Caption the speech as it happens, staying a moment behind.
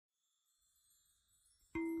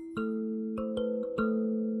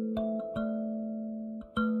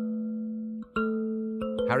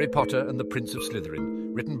Harry Potter and the Prince of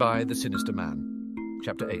Slytherin, written by the Sinister Man.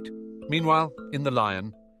 Chapter 8. Meanwhile, in the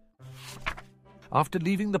Lion. After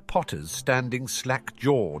leaving the Potters standing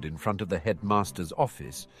slack-jawed in front of the headmaster's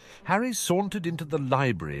office, Harry sauntered into the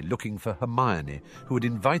library looking for Hermione, who had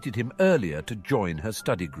invited him earlier to join her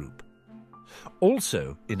study group.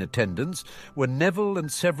 Also in attendance were Neville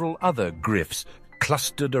and several other Griffs,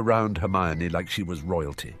 clustered around Hermione like she was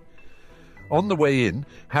royalty. On the way in,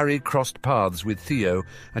 Harry crossed paths with Theo,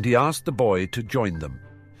 and he asked the boy to join them.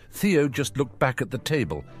 Theo just looked back at the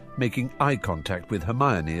table, making eye contact with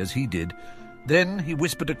Hermione as he did. Then he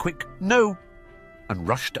whispered a quick "no" and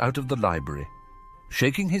rushed out of the library.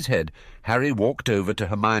 Shaking his head, Harry walked over to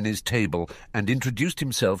Hermione's table and introduced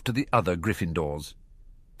himself to the other Gryffindors.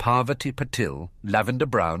 Parvati Patil, Lavender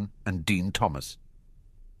Brown, and Dean Thomas.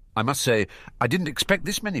 "I must say, I didn't expect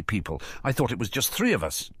this many people. I thought it was just 3 of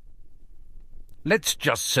us." "Let's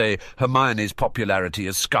just say Hermione's popularity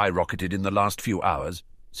has skyrocketed in the last few hours,"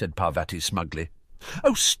 said Parvati smugly.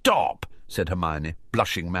 "Oh, stop!" said Hermione,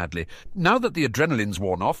 blushing madly. "Now that the adrenaline's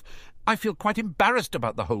worn off, I feel quite embarrassed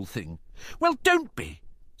about the whole thing." "Well, don't be,"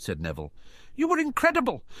 said Neville. "You were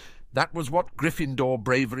incredible. That was what Gryffindor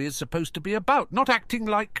bravery is supposed to be about, not acting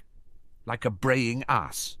like a braying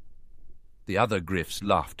ass." The other Griffs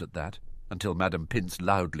laughed at that, until Madame Pince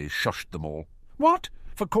loudly shushed them all. "What?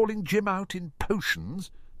 For calling Jim out in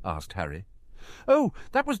potions?" asked Harry. "Oh,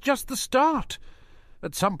 that was just the start.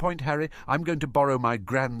 At some point, Harry, I'm going to borrow my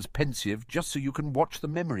Grand's Pensieve just so you can watch the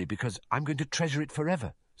memory, because I'm going to treasure it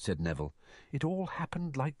forever," said Neville. "It all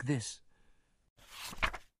happened like this."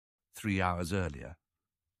 3 hours earlier.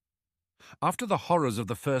 After the horrors of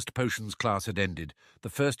the first potions class had ended, the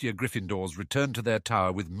first-year Gryffindors returned to their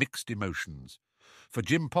tower with mixed emotions. For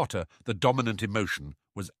Jim Potter, the dominant emotion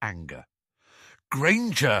was anger.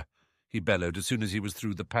 "Granger!" he bellowed as soon as he was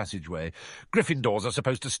through the passageway. "Gryffindors are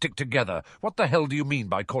supposed to stick together. What the hell do you mean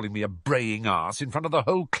by calling me a braying ass in front of the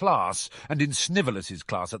whole class, and in Snivelus's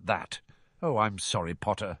class at that?" "Oh, I'm sorry,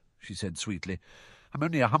 Potter," she said sweetly. "I'm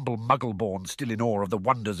only a humble muggle-born still in awe of the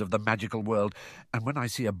wonders of the magical world, and when I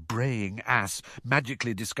see a braying ass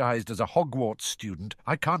magically disguised as a Hogwarts student,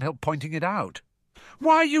 I can't help pointing it out."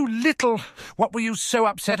 "Why, you little... What were you so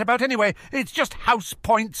upset about anyway? It's just house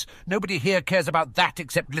points. Nobody here cares about that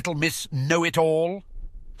except little Miss Know-It-All."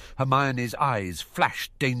 Hermione's eyes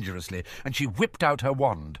flashed dangerously, and she whipped out her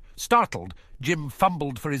wand. Startled, Jim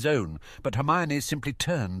fumbled for his own, but Hermione simply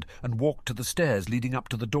turned and walked to the stairs leading up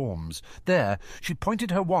to the dorms. There, she pointed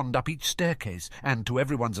her wand up each staircase and, to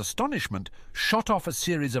everyone's astonishment, shot off a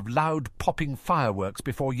series of loud popping fireworks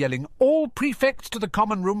before yelling, "All prefects to the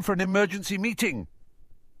common room for an emergency meeting!"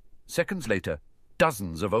 Seconds later,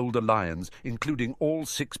 dozens of older lions, including all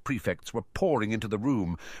 6 prefects, were pouring into the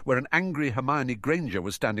room, where an angry Hermione Granger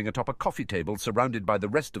was standing atop a coffee table surrounded by the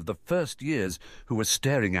rest of the first years, who were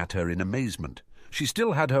staring at her in amazement. She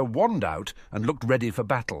still had her wand out and looked ready for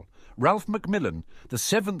battle. Ralph Macmillan, the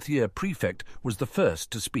 7th-year prefect, was the first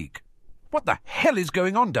to speak. "What the hell is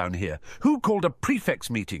going on down here? Who called a prefects'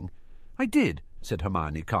 meeting?" "I did," said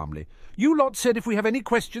Hermione calmly. "You lot said if we have any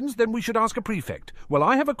questions, then we should ask a prefect. Well,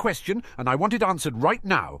 I have a question, and I want it answered right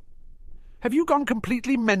now." "Have you gone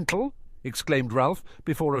completely mental?" exclaimed Ralph,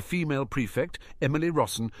 before a female prefect, Emily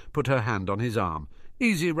Rossen, put her hand on his arm.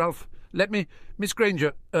 "Easy, Ralph. Let me... Miss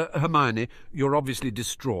Granger, Hermione, you're obviously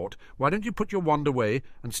distraught. Why don't you put your wand away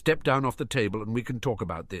and step down off the table and we can talk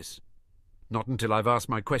about this?" "Not until I've asked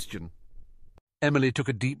my question." Emily took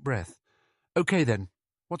a deep breath. "Okay, then.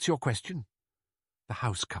 What's your question?" "The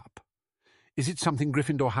House Cup. Is it something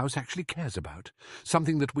Gryffindor House actually cares about?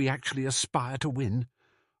 Something that we actually aspire to win?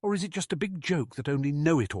 Or is it just a big joke that only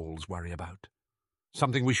know-it-alls worry about?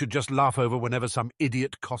 Something we should just laugh over whenever some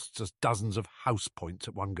idiot costs us dozens of house points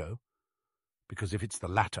at one go? Because if it's the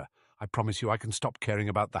latter, I promise you I can stop caring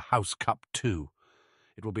about the House Cup too.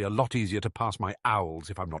 It will be a lot easier to pass my owls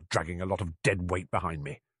if I'm not dragging a lot of dead weight behind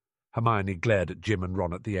me." Hermione glared at Jim and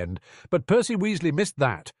Ron at the end, but Percy Weasley missed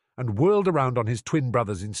that and whirled around on his twin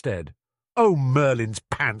brothers instead. "Oh, Merlin's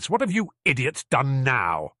pants, what have you idiots done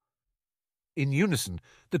now?" In unison,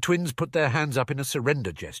 the twins put their hands up in a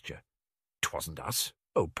surrender gesture. "'Twasn't us,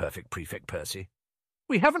 oh perfect Prefect Percy.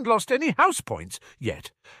 We haven't lost any house points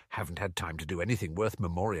yet. Haven't had time to do anything worth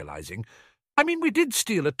memorializing. I mean, we did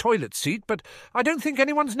steal a toilet seat, but I don't think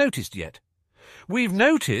anyone's noticed yet." "We've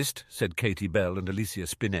noticed," said Katie Bell and Alicia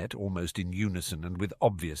Spinett, almost in unison and with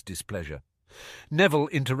obvious displeasure. Neville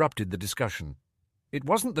interrupted the discussion. "It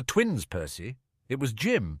wasn't the twins, Percy. It was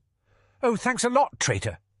Jim." "Oh, thanks a lot,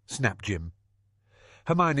 traitor," snapped Jim.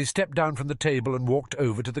 Hermione stepped down from the table and walked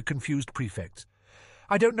over to the confused prefects.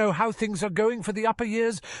 I don't know how things are going for the upper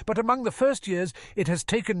years, but among the first years it has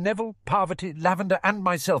taken Neville, Parvati, Lavender and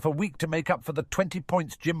myself a week to make up for the 20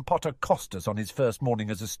 points Jim Potter cost us on his first morning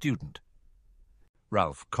as a student."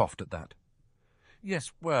 Ralph coughed at that.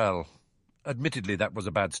 "Yes, well, admittedly that was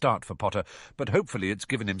a bad start for Potter, but hopefully it's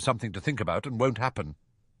given him something to think about and won't happen."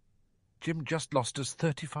 "Jim just lost us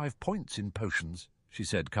 35 points in potions," she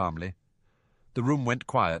said calmly. The room went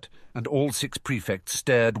quiet, and all 6 prefects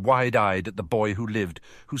stared wide-eyed at the boy who lived,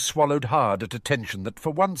 who swallowed hard at a tension that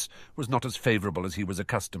for once was not as favourable as he was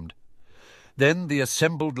accustomed. Then the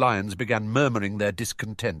assembled lions began murmuring their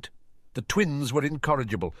discontent. The twins were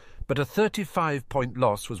incorrigible, but a 35-point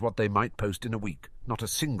loss was what they might post in a week, not a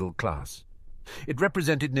single class. It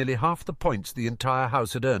represented nearly half the points the entire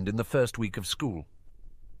house had earned in the first week of school.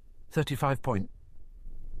 35 points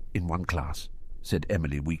in one class, said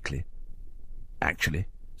Emily weakly. "Actually,"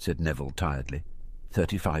 said Neville tiredly,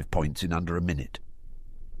 35 points in under a minute."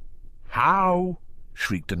 "How?"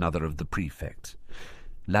 shrieked another of the prefects.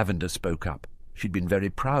 Lavender spoke up. She'd been very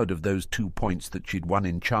proud of those 2 points that she'd won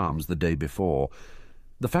in charms the day before.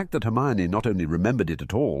 The fact that Hermione not only remembered it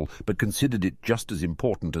at all, but considered it just as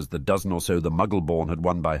important as the dozen or so the Muggle-born had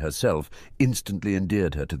won by herself, instantly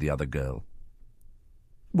endeared her to the other girl.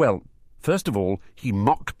 "Well, first of all, he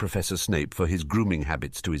mocked Professor Snape for his grooming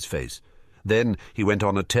habits to his face. Then he went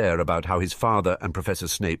on a tear about how his father and Professor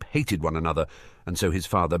Snape hated one another, and so his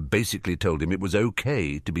father basically told him it was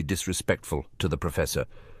okay to be disrespectful to the professor.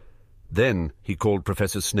 Then he called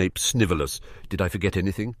Professor Snape snivelous. Did I forget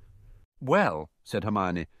anything?" "Well," said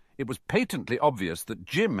Hermione, "it was patently obvious that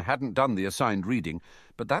Jim hadn't done the assigned reading,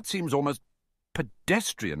 but that seems almost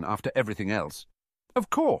pedestrian after everything else." "Of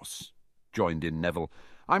course," joined in Neville.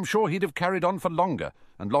 "I'm sure he'd have carried on for longer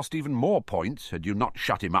and lost even more points had you not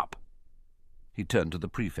shut him up." He turned to the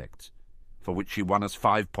prefects, "For which she won us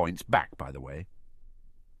 5 points back, by the way."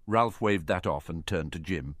 Ralph waved that off and turned to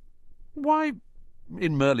Jim. "Why,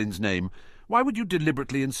 in Merlin's name, why would you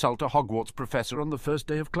deliberately insult a Hogwarts professor on the first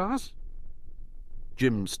day of class?"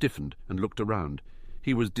 Jim stiffened and looked around.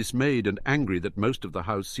 He was dismayed and angry that most of the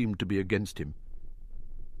house seemed to be against him.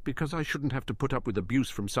 "Because I shouldn't have to put up with abuse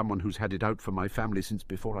from someone who's had it out for my family since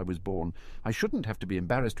before I was born. I shouldn't have to be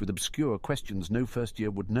embarrassed with obscure questions no first year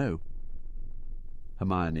would know."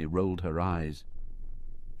 Hermione rolled her eyes.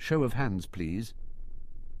 "Show of hands, please.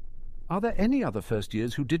 Are there any other first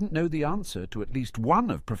years who didn't know the answer to at least one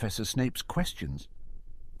of Professor Snape's questions?"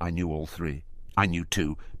 "I knew all 3. I knew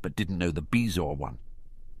 2, but didn't know the Bezoar one."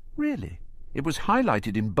 "Really? It was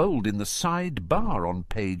highlighted in bold in the sidebar on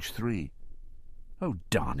page 3. Oh,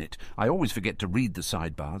 darn it, I always forget to read the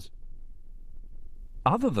sidebars."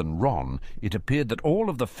 Other than Ron, it appeared that all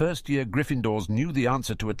of the first-year Gryffindors knew the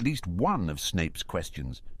answer to at least one of Snape's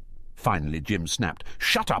questions. Finally, Jim snapped,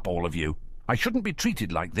 "Shut up, all of you! I shouldn't be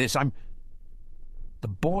treated like this. I'm—" "The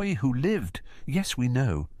boy who lived. Yes, we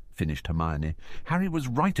know," finished Hermione. "Harry was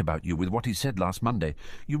right about you with what he said last Monday.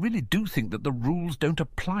 You really do think that the rules don't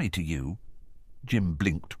apply to you?" Jim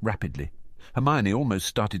blinked rapidly. Hermione almost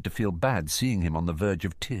started to feel bad seeing him on the verge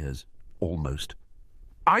of tears. Almost.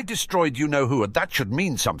 "I destroyed you-know-who, and that should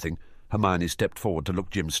mean something." Hermione stepped forward to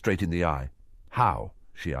look Jim straight in the eye. "How?"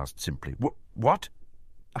 she asked simply. "What?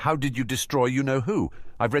 How did you destroy you-know-who?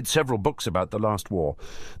 I've read several books about the last war.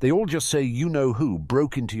 They all just say you-know-who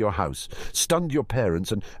broke into your house, stunned your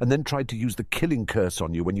parents, and then tried to use the killing curse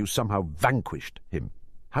on you when you somehow vanquished him.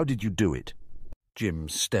 How did you do it?" Jim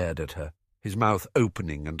stared at her, his mouth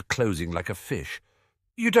opening and closing like a fish.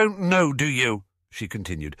 "You don't know, do you?" she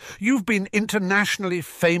continued. "You've been internationally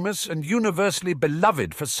famous and universally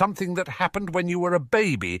beloved for something that happened when you were a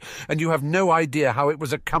baby, and you have no idea how it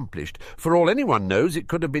was accomplished. For all anyone knows, it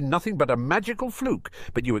could have been nothing but a magical fluke,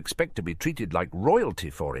 but you expect to be treated like royalty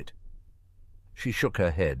for it." She shook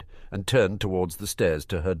her head and turned towards the stairs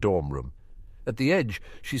to her dorm room. At the edge,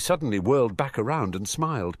 she suddenly whirled back around and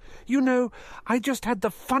smiled. "You know, I just had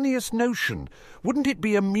the funniest notion. Wouldn't it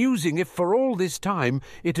be amusing if for all this time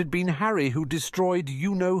it had been Harry who destroyed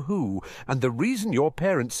you-know-who, and the reason your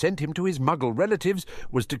parents sent him to his Muggle relatives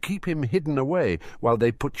was to keep him hidden away while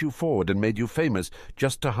they put you forward and made you famous,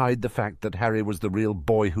 just to hide the fact that Harry was the real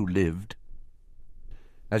boy who lived?"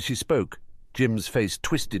 As she spoke, Jim's face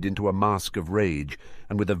twisted into a mask of rage,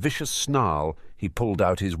 and with a vicious snarl he pulled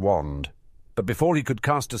out his wand. But before he could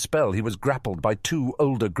cast a spell, he was grappled by 2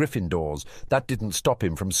 older Gryffindors. That didn't stop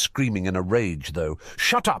him from screaming in a rage, though.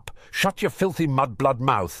 "Shut up! Shut your filthy mudblood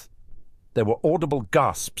mouth!" There were audible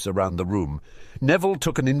gasps around the room. Neville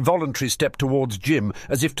took an involuntary step towards Jim,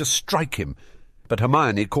 as if to strike him, but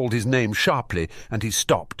Hermione called his name sharply, and he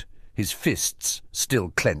stopped, his fists still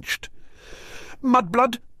clenched.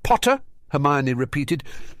 "Mudblood? Potter?" Hermione repeated.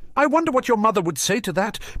 "I wonder what your mother would say to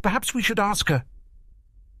that. Perhaps we should ask her."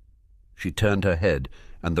 She turned her head,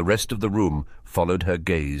 and the rest of the room followed her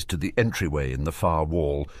gaze to the entryway in the far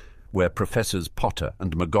wall, where Professors Potter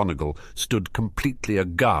and McGonagall stood completely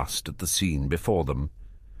aghast at the scene before them.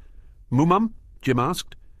 "Mumum?" Jim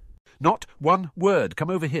asked. "Not one word. Come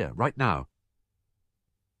over here, right now."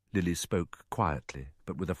 Lily spoke quietly,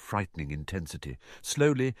 but with a frightening intensity.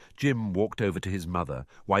 Slowly, Jim walked over to his mother,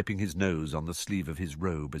 wiping his nose on the sleeve of his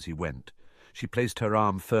robe as he went. She placed her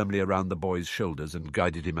arm firmly around the boy's shoulders and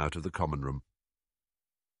guided him out of the common room.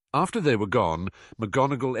 After they were gone,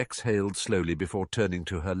 McGonagall exhaled slowly before turning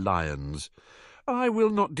to her lions. "I will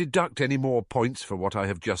not deduct any more points for what I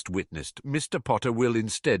have just witnessed. Mr. Potter will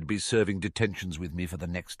instead be serving detentions with me for the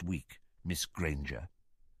next week, Miss Granger.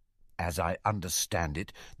 As I understand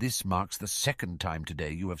it, this marks the second time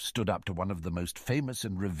today you have stood up to one of the most famous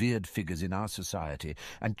and revered figures in our society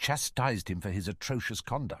and chastised him for his atrocious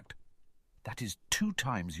conduct. That is 2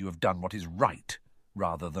 times you have done what is right,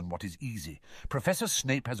 rather than what is easy. Professor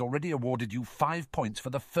Snape has already awarded you 5 points for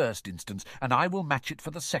the first instance, and I will match it for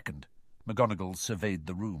the second." McGonagall surveyed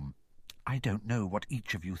the room. "I don't know what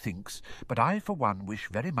each of you thinks, but I, for one, wish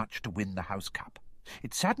very much to win the House Cup.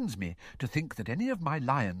 It saddens me to think that any of my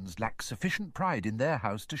lions lack sufficient pride in their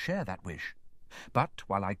house to share that wish. But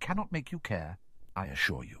while I cannot make you care, I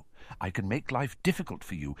assure you, I can make life difficult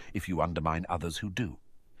for you if you undermine others who do.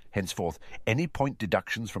 Henceforth, any point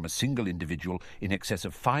deductions from a single individual in excess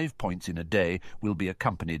of 5 points in a day will be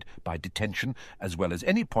accompanied by detention, as well as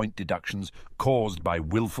any point deductions caused by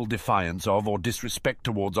wilful defiance of or disrespect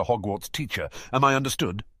towards a Hogwarts teacher. Am I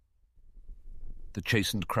understood?" The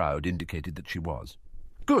chastened crowd indicated that she was.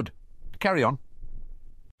 "Good. Carry on."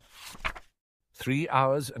 3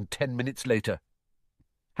 hours and 10 minutes later.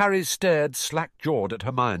 Harry stared slack-jawed at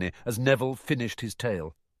Hermione as Neville finished his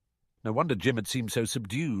tale. No wonder Jim had seemed so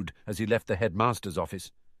subdued as he left the headmaster's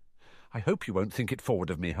office. "I hope you won't think it forward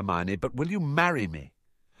of me, Hermione, but will you marry me?"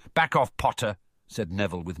 "Back off, Potter," said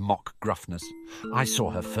Neville with mock gruffness. "I saw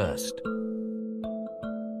her first.